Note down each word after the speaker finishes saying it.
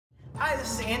Hi,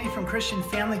 this is Andy from Christian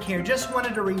Family Care. Just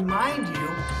wanted to remind you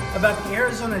about the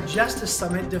Arizona Justice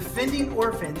Summit, Defending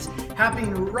Orphans,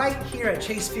 happening right here at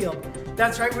Chase Field.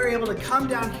 That's right, we were able to come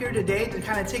down here today to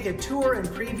kind of take a tour and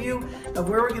preview of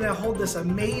where we're going to hold this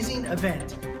amazing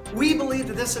event. We believe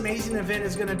that this amazing event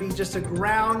is going to be just a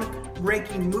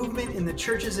groundbreaking movement in the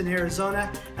churches in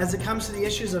Arizona as it comes to the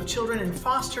issues of children in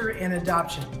foster and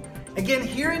adoption. Again,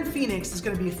 here in Phoenix, it's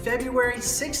going to be February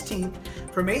 16th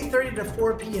from 8:30 to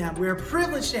 4 p.m. We're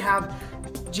privileged to have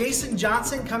Jason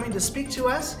Johnson coming to speak to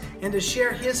us and to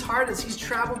share his heart as he's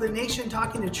traveled the nation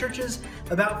talking to churches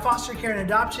about foster care and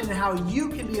adoption and how you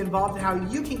can be involved and how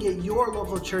you can get your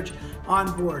local church on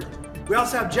board. We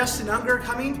also have Justin Unger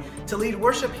coming to lead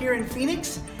worship here in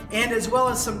Phoenix, and as well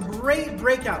as some great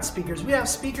breakout speakers. We have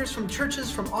speakers from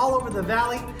churches from all over the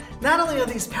valley. Not only are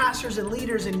these pastors and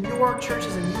leaders in your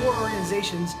churches and your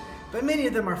organizations, but many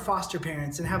of them are foster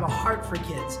parents and have a heart for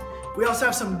kids. We also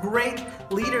have some great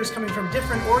leaders coming from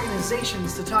different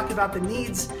organizations to talk about the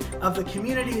needs of the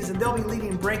communities, and they'll be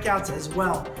leading breakouts as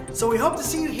well. So we hope to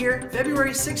see you here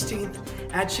February 16th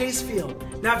at Chase Field.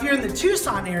 Now, if you're in the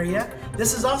Tucson area,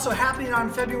 this is also happening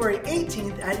on February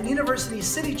 18th at University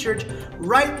City Church,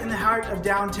 right in the heart of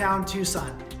downtown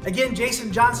Tucson. Again,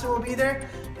 Jason Johnson will be there,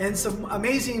 and some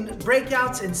amazing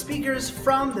breakouts and speakers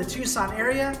from the Tucson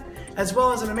area, as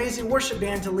well as an amazing worship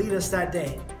band to lead us that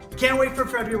day. Can't wait for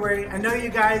February. I know you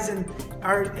guys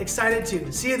are excited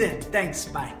too. See you then. Thanks.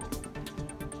 Bye.